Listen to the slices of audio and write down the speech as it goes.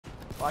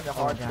Watch a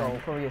hard scope.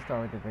 Before we get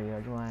started with the video,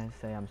 I just want to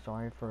say I'm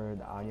sorry for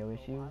the audio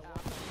issues.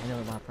 I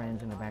know my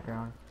friends in the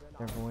background,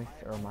 their voice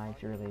or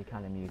mics really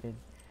kind of muted.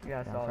 Yeah, I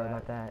I'm saw sorry that.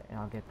 about that, and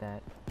I'll get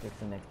that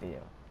fixed in the next video.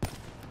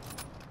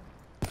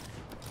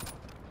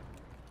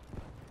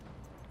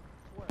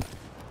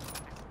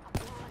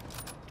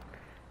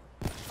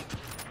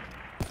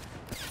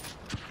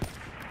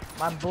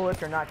 My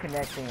bullets are not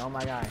connecting. Oh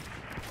my god.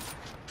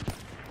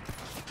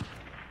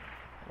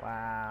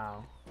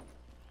 Wow.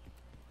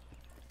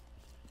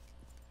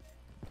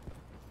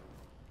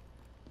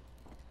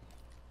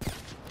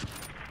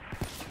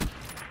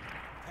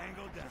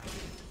 Tango down.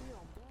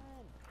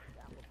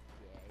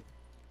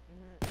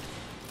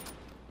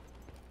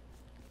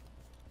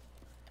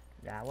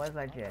 That was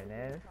legit,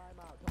 man.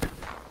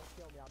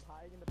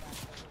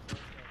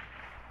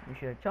 You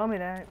should have told me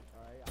that.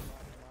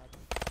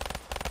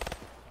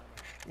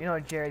 You know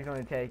Jerry's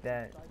gonna take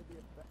that.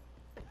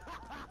 Hey,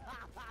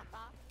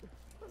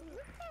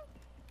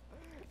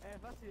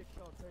 if I see a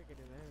kill, take it,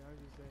 man. I was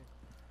just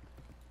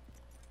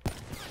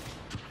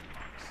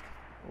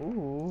saying.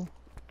 Ooh.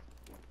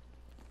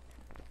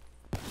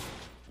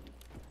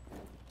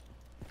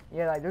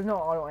 Yeah, like there's no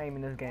auto aim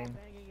in this game.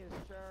 Banging is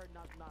sure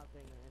not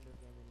banging in this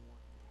game anymore.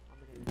 I'm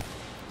gonna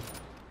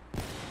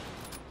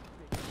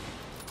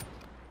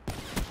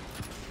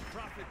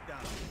Profit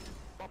down.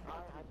 I'm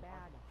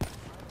bad.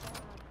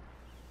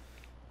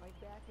 I'm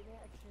back in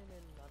action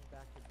and I'm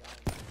back to down.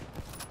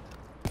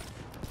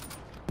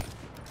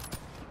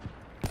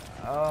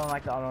 Oh, I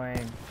like the auto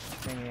aim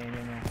thingy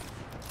in there.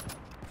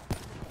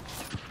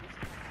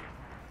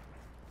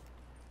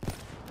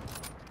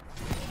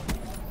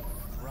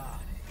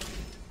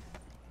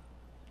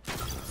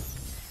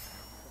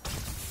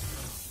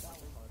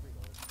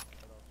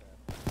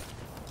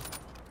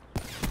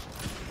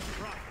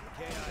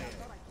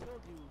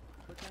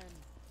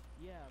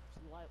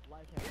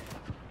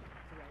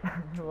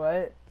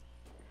 What?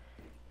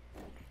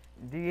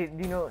 Do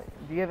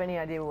you have any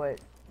idea what?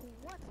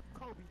 What?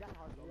 Kobe, that's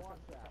hard. Watch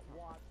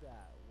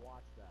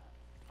that.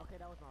 Okay,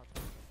 that was not.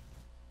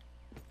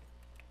 It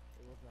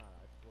was not,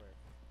 I swear.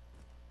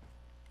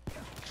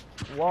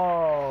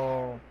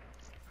 Whoa.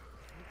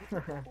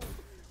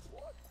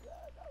 What's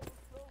that? That was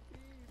so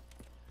deep.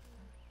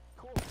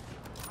 Cool.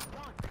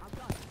 I'm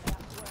done. Hey, I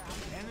swear,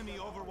 Enemy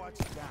Overwatch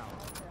down.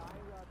 Okay, I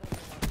ain't got that.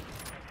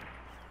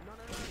 No.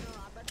 I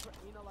bet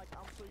you know, like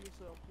I'm so used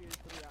to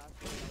PS3. I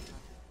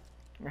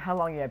swear. How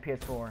long you had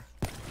PS4?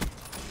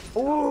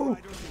 Ooh.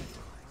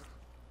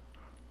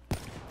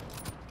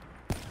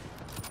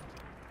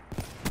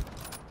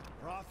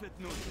 Profit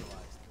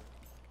neutralized.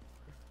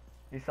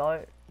 You saw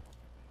it?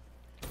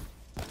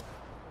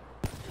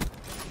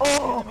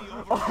 Oh!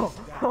 Oh!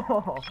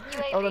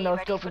 Oh, the no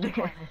scope in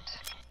there.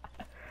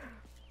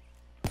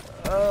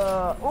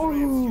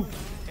 Ooh!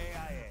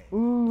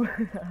 Ooh!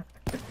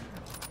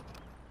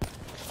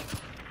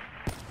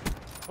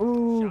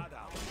 Ooh!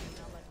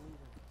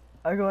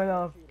 I'm going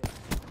off.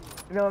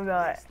 No, I'm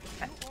not.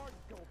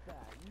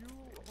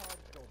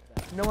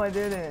 No, I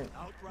didn't.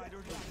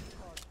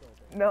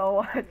 No,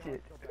 watch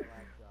it.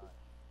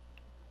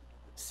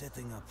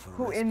 Setting up for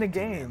Who in the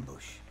game?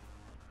 ambush.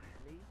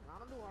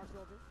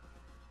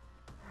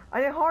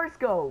 I did hard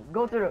scope.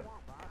 Go through the.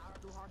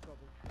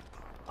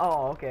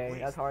 Oh, okay.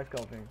 That's hard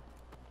scoping.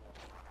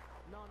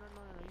 No. You said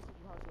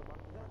you hard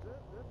scope.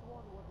 This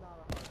one was not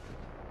a hard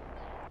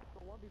scope.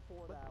 The one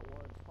before that was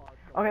hard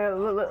scope. Okay,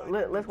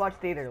 let's watch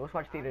theater. Let's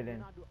watch theater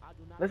then.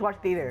 Let's watch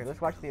theater.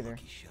 Let's watch theater.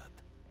 Lucky shot.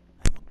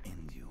 I will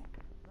end you.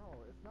 No,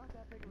 it's not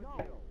that big of a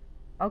deal.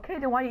 Okay,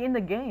 then why are you in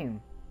the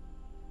game?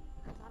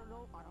 Because I don't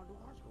know. I don't do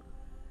hard scope.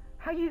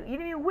 How you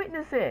didn't even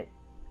witness it?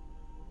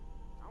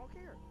 I don't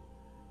care.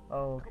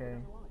 Oh,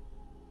 okay.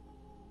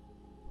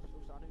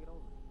 We're starting it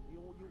over. You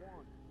won.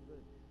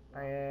 Good.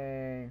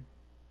 Hey.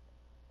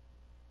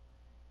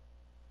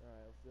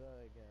 Alright, let's do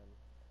that again.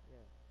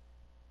 Yeah.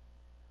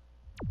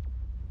 I'm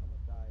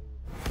gonna die.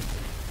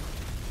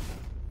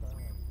 Oh, no,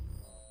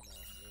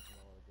 there's no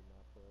one I did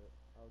not put.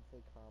 I would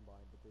say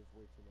combine, but there's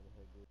way too many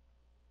head groups.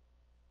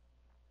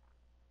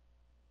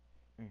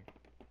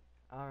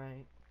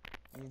 Alright.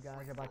 You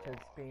guys are about to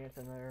experience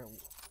another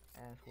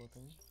ass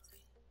whooping.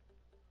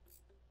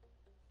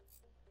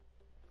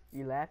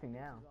 You laughing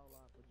now?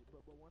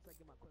 But once I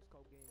get my Quest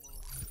Code game on,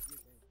 you're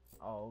game.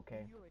 Oh,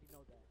 okay. You already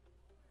know that.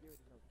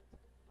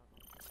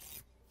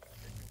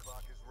 Mission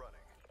clock is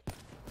running.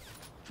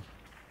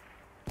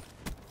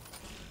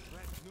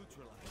 Threat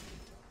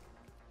neutralized.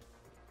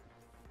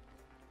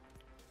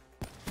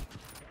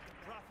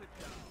 Profit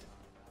down.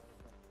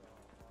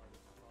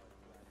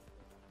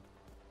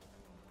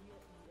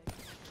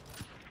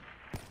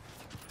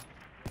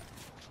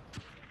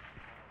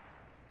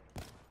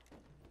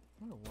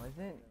 No, it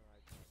wasn't.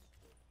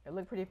 It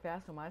looked pretty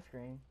fast on my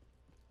screen.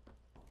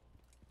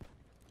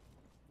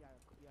 Yeah, on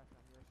your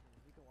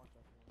screen. You can watch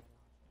that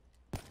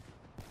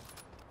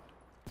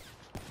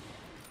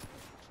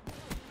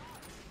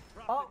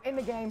one. Oh, in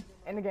the game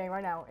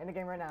right now, in the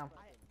game right now.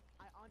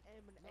 I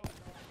un-aim and aim.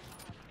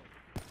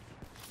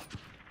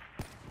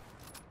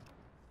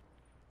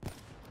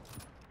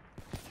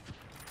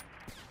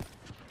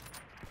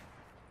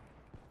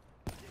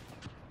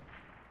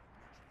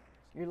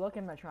 You're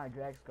looking at trying to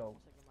drag scope.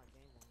 Once I get my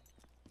game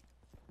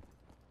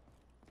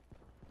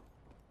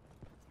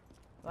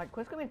on. Like,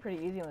 quickscoping is pretty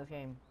easy in this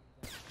game.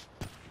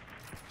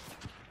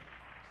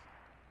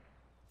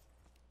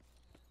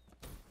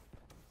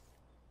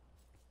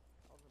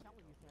 I'm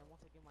telling you, fam,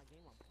 once I get my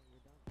game on,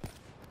 you're done.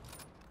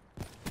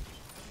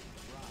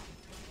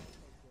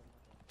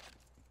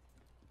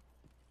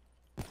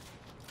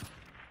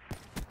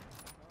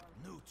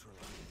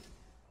 Neutralized.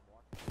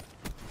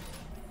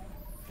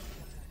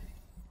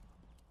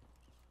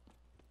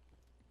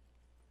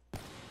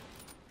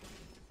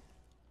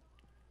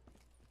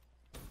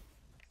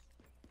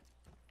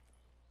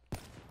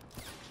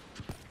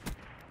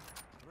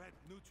 Threat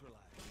neutralized.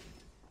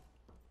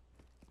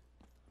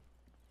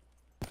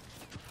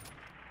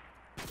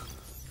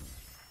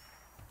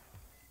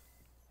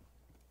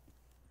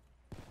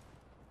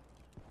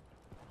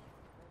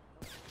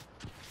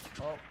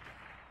 Oh,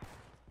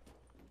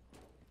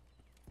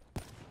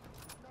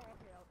 No,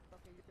 okay,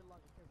 okay, you're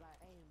lucky because I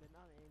aimed and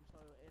unaimed, so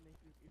and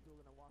if you're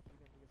gonna walk,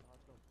 you're gonna get hard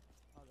scope.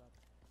 Oh god.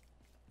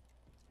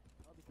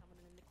 I'll be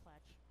coming in the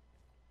clutch.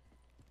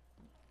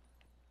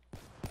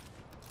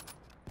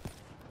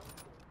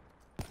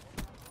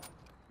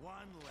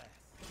 One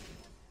less.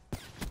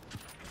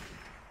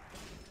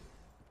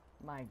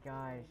 my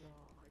gosh.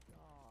 Oh my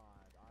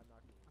god, I'm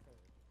not getting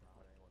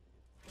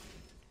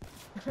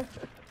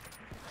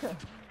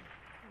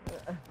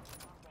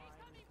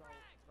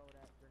throw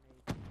that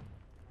grenade.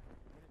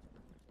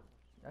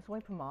 That's the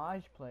way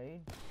Pomage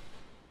played.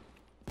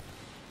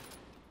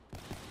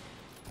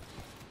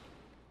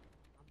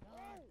 I'm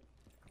done.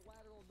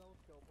 Collateral no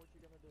scope, what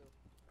you gonna do?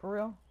 For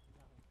real?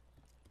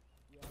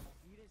 Yeah,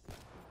 you didn't see me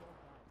both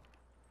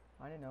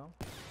die. I didn't know.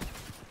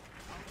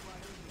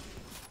 Outrider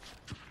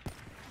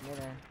neutralized. Yeah,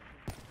 there.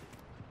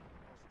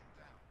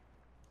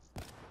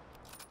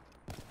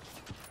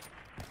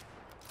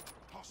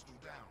 Hostile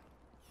down.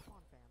 Come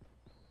on, fam.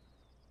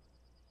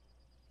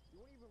 You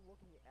weren't even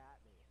looking at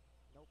me.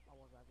 Nope, I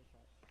was at the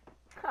shot.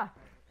 Ha!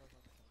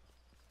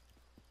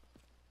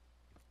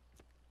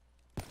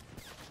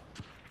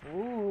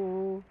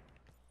 Ooh.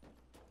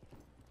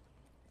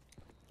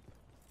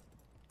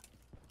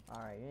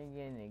 Alright, you ain't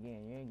getting it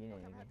again. You ain't getting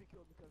it I'm again. happy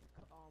killed because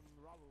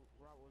Robert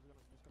was just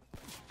gonna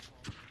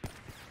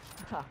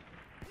Ha.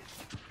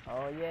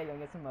 Oh yeah, gonna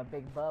get some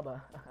Big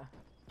Bubba.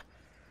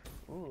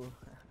 Ooh.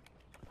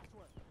 I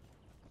swear,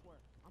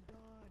 I'm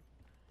done.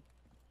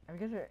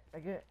 Have you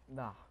guys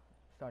nah,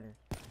 starter.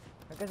 Have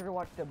you guys ever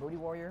watched the Booty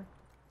Warrior?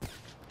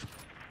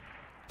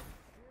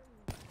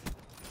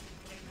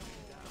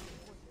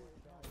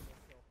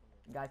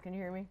 Guys, can you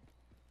hear me?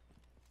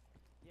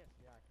 Yes,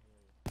 yeah, I can hear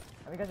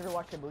you. Have you guys ever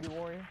watched the Booty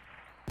Warrior?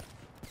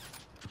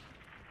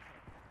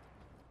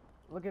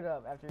 Look it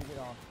up after you get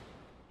off.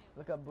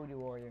 Look up Booty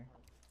Warrior.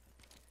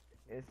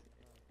 It's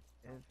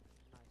Nice,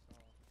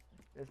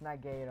 it's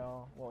not gay at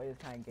all. Well, it is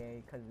kind of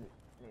gay because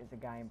it's a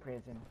guy in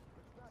prison.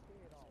 It's not gay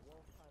at all.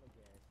 Well, it's kind of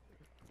gay.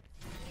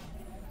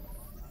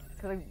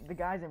 Cause the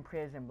guy's in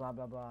prison, blah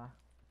blah blah.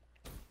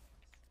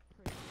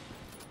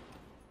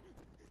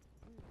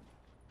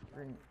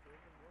 You're-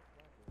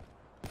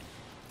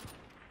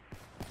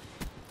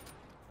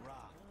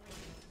 Rock.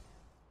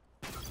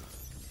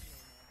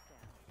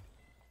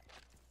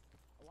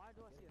 Why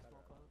do I see a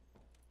smoke cone?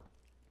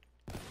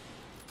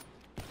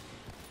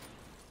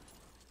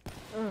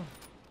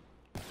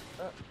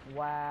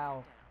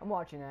 wow, I'm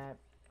watching that.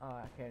 Oh,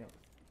 I can't.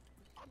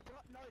 I'm done.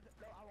 No,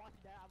 I'm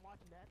watching that. I'm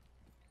watching that.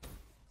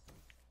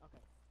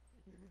 Okay.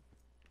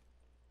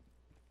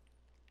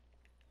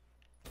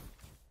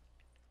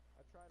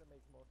 I try to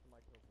make most of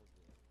my kills look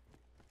good.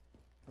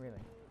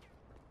 Really?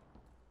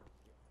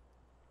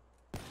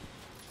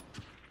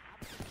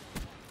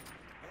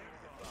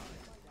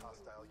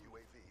 Hostile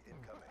UAV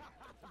incoming.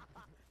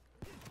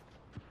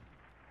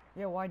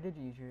 Yeah, why did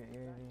you use your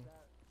UAV?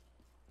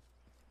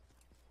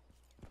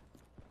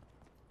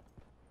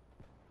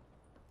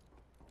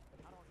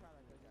 I don't try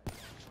that good, guys.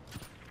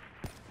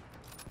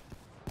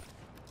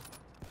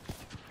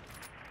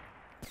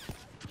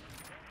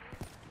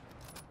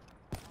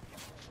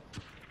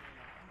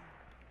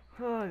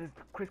 Oh, this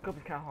quick scope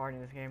is kind of hard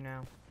in this game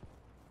now.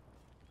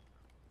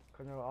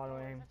 Cause no auto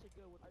aim. It's actually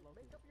good with the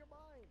locals. Make up your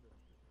mind!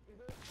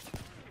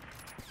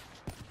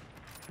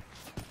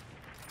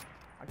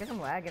 I guess I'm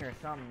lagging or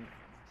something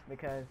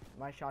because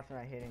my shots are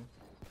not hitting.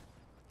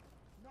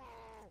 No!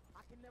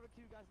 I can never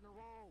kill you guys in a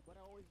row, but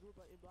I always do it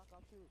in Black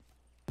Ops 2.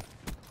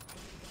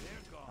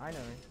 They're gone. I know.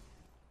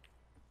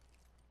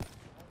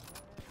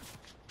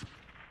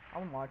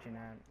 I'm watching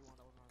that. You want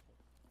that one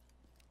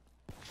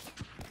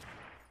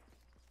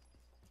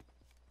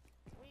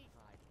Sweet!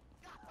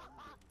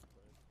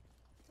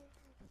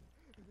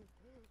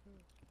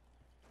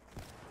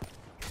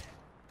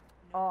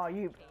 Oh,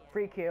 you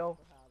free kill,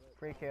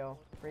 free kill,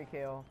 free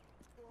kill.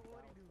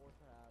 What do you do? Force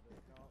a habit.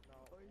 No,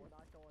 we're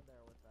not going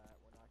there with that.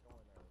 We're not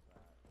going there with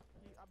that.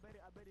 I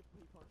bet he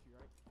punched you,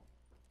 right?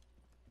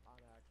 On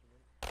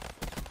accident.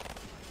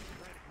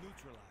 Threat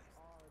neutralized.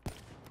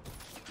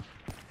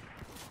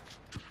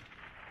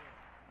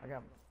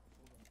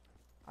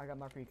 I got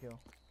my free kill.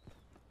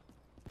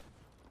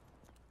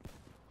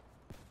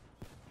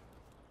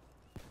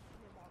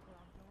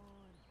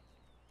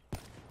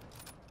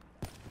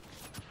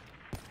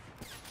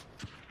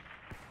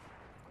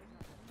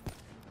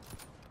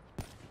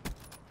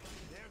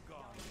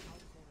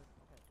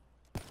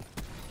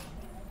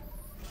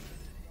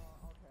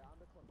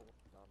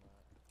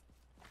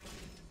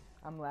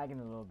 I'm lagging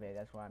a little bit.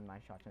 That's why my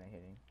shots are not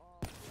hitting.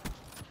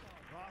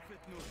 Profit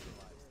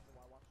neutralized. So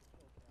I watched the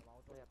kill cam. I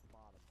was way at the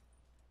bottom.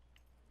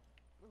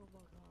 Oh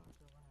my gosh,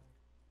 the lag.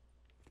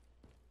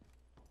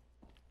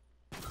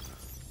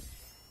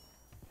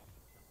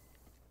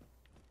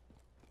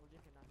 Well, you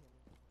cannot hear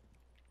me.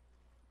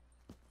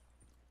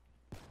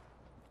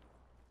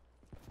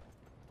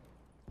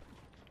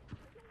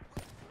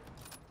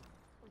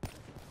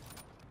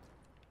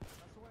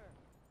 I swear.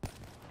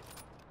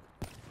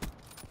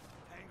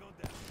 Tango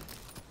down.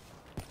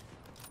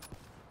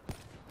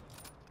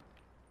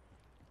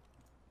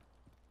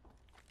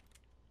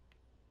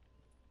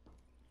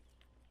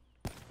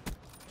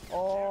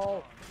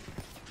 Oh,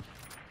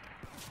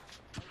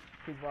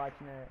 he's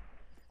watching it.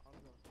 I'm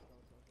go.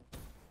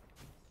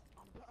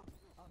 I'm go.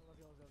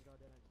 Let's go.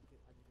 Then I just get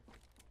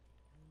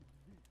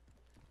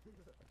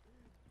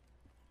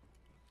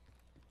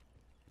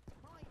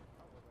Mine.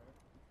 Over there.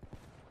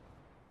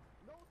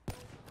 No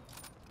scope.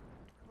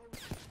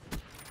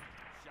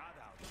 Shot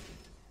out.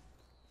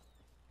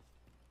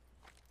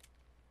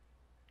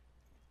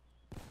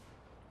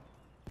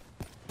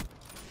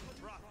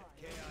 Profit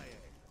KIA.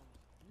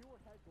 You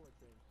were head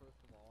glitching, first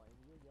of all, and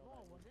you yelled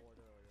No, at me was it? for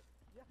it earlier.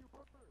 Yeah, you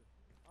were first.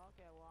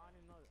 Okay, well I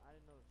didn't know. I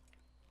didn't know.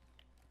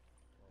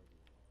 Well, you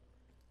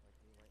like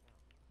me right now.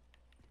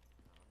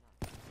 No, I'm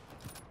not.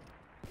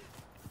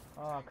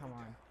 Oh, come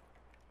on.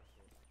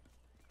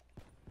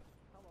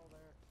 Hello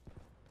there.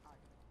 Hi.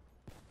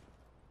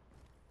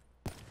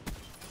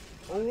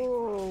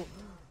 Oh,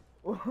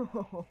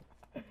 oh.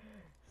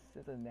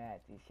 Such a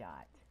nasty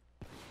shot.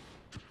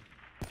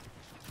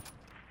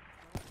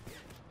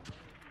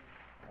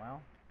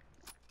 Well,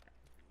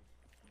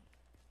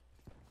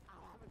 I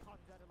haven't caught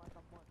that in like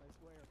a month. I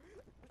swear.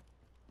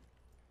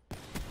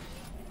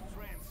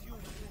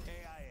 Transhuman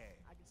KIA.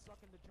 I can suck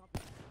in the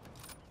jumping.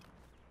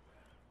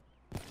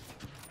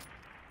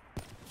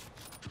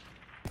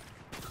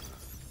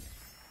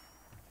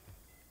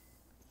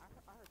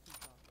 I heard two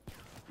shots.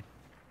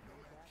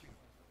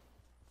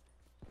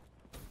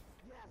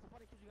 Yeah,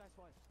 somebody killed you guys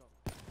twice. So.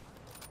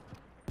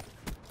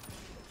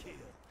 Kill.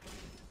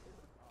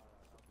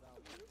 That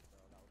was good,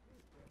 bro. That was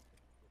good.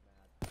 Get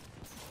mad.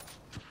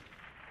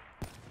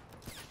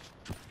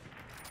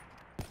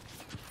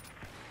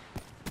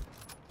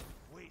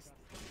 Wasted.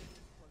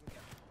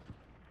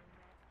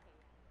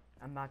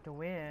 I'm about to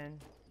win.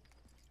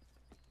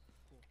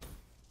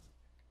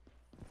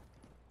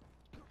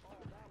 Oh,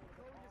 that was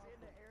so just in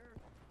the air.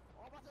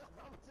 Oh, I'm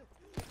about to.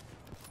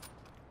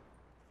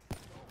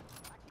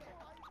 I can't.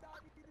 I did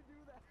not need to do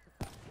that.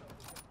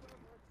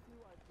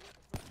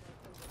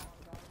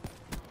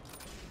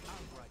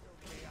 Outright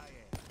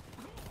KIA.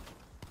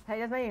 Hey,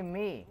 that's not even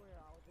me. Where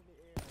I was in the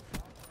air.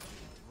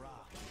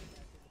 Rock.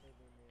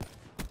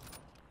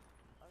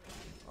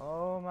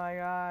 Oh my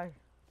gosh.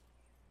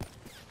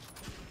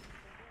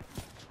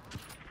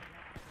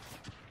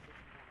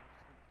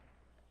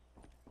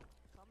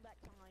 Comeback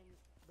time,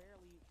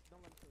 barely.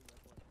 Don't let me kill you.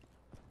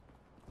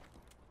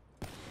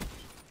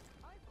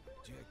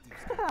 Objectives.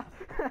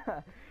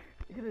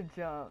 You could have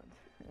jumped.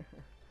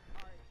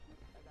 Alright,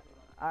 I got it.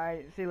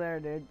 Alright, see you later,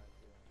 dude.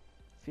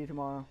 See you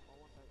tomorrow. I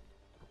want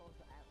to close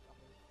the app.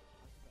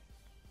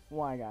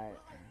 Why, guys?